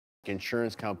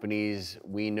Insurance companies,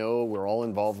 we know we're all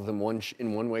involved with them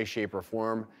in one way, shape, or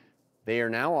form. They are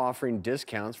now offering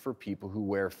discounts for people who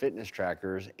wear fitness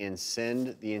trackers and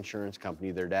send the insurance company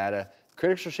their data.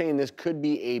 Critics are saying this could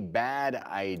be a bad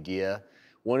idea.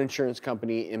 One insurance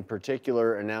company in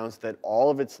particular announced that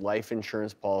all of its life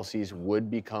insurance policies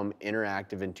would become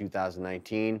interactive in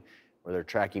 2019, where they're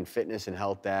tracking fitness and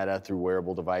health data through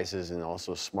wearable devices and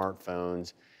also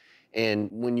smartphones. And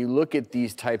when you look at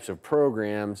these types of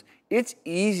programs, it's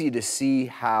easy to see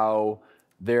how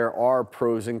there are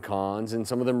pros and cons, and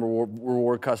some of them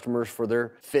reward customers for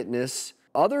their fitness.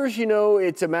 Others, you know,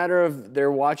 it's a matter of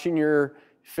they're watching your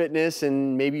fitness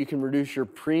and maybe you can reduce your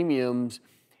premiums.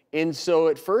 And so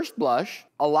at first blush,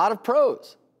 a lot of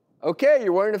pros. Okay,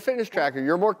 you're wearing a fitness tracker,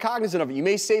 you're more cognizant of it. You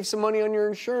may save some money on your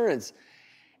insurance.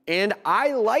 And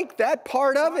I like that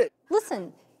part of it.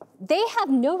 Listen, they have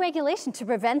no regulation to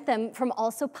prevent them from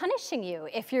also punishing you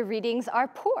if your readings are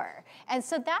poor. And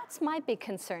so that's my big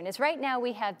concern, is right now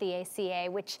we have the ACA,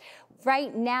 which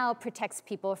right now protects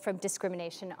people from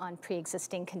discrimination on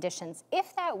pre-existing conditions.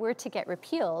 If that were to get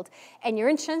repealed and your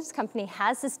insurance company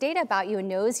has this data about you and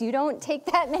knows you don't take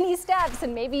that many steps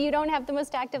and maybe you don't have the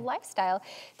most active lifestyle,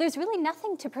 there's really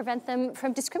nothing to prevent them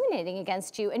from discriminating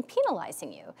against you and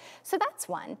penalizing you. So that's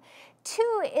one.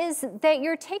 Two is that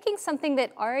you're taking something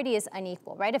that already is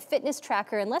unequal, right? A fitness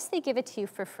tracker, unless they give it to you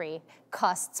for free,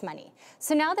 costs money.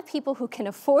 So now the people who can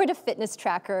afford a fitness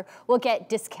tracker will get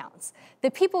discounts. The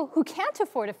people who can't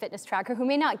afford a fitness tracker, who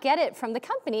may not get it from the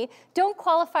company, don't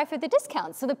qualify for the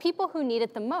discounts. So the people who need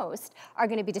it the most are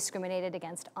going to be discriminated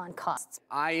against on costs.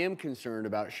 I am concerned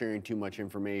about sharing too much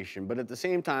information, but at the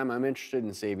same time, I'm interested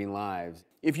in saving lives.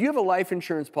 If you have a life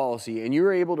insurance policy and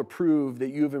you're able to prove that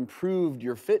you've improved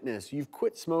your fitness, you've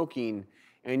quit smoking,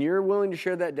 and you're willing to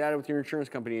share that data with your insurance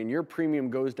company and your premium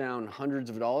goes down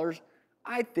hundreds of dollars,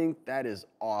 I think that is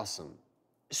awesome.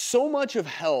 So much of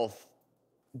health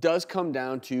does come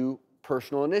down to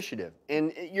personal initiative.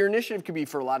 And your initiative could be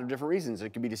for a lot of different reasons. It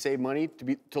could be to save money,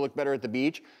 to look better at the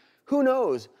beach. Who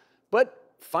knows?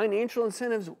 But financial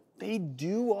incentives, they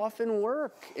do often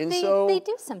work. And they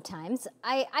do sometimes.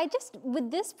 I just,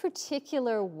 with this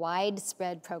particular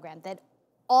widespread program that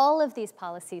all of these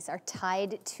policies are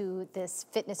tied to this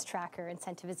fitness tracker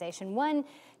incentivization. One,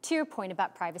 to your point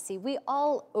about privacy, we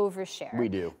all overshare. We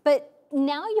do. But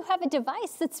now you have a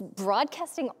device that's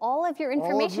broadcasting all of your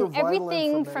information,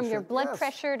 everything from your blood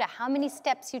pressure to how many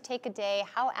steps you take a day,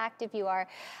 how active you are.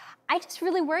 I just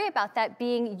really worry about that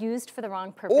being used for the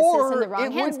wrong purposes in the wrong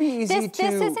hands. Or it would be easy this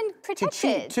isn't protected.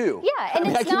 To cheat too. Yeah,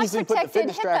 and I can easily put the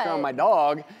fitness tracker on my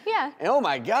dog. Yeah. And oh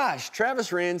my gosh,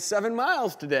 Travis ran 7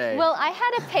 miles today. Well, I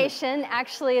had a patient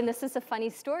actually, and this is a funny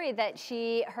story, that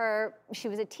she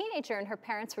was a teenager and her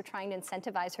parents were trying to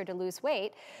incentivize her to lose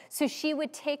weight. So she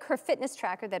would take her fitness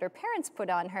tracker that her parents put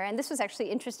on her, and this was actually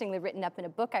interestingly written up in a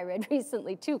book I read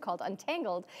recently too called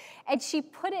Untangled, and she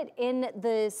put it in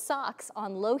the socks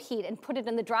on low heat and put it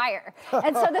in the dryer.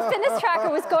 And so the fitness tracker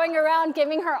was going around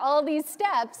giving her all these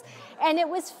steps, and it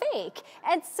was fake.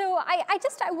 And so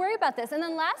I worry about this. And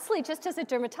then lastly, just as a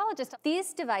dermatologist,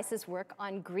 these devices work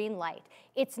on green light.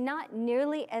 It's not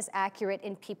nearly as accurate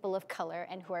in people of color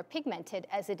and who are pigmented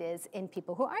as it is in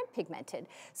people who aren't pigmented.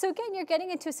 So again, you're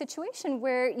getting into a situation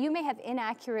where you may have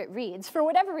inaccurate reads for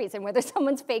whatever reason, whether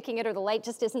someone's faking it or the light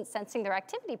just isn't sensing their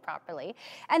activity properly,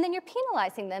 and then you're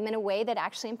penalizing them in a way that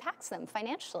actually impacts them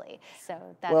financially. So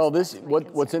that's,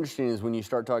 what's interesting is when you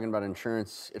start talking about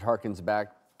insurance, it harkens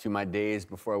back to my days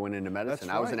before I went into medicine.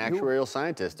 I was an actuarial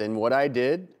scientist, and what I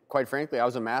did, quite frankly, I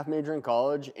was a math major in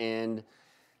college, and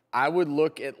I would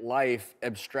look at life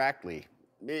abstractly.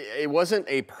 It wasn't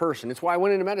a person. It's why I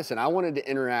went into medicine. I wanted to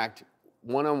interact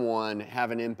one-on-one,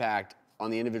 have an impact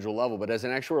on the individual level. But as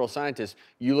an actuarial scientist,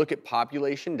 you look at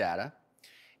population data,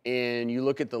 and you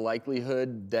look at the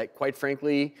likelihood that, quite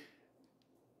frankly,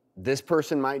 this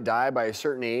person might die by a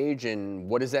certain age, and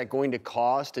what is that going to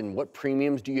cost, and what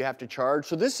premiums do you have to charge?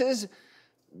 So this is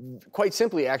quite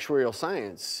simply actuarial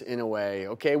science in a way.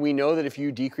 Okay, we know that if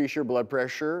you decrease your blood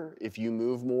pressure, if you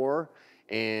move more,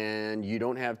 and you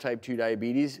don't have type 2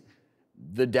 diabetes,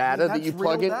 the data that you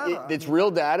plug in, it's real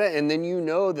data, and then you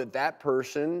know that that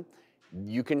person,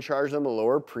 you can charge them a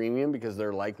lower premium because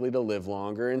they're likely to live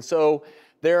longer. And so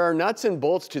there are nuts and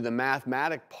bolts to the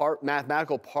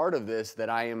mathematical part of this that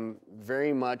I am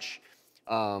very much,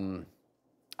 I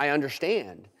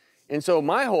understand. And so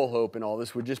my whole hope in all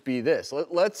this would just be this.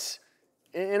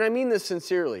 And I mean this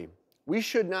sincerely, we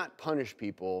should not punish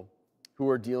people who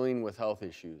are dealing with health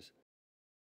issues.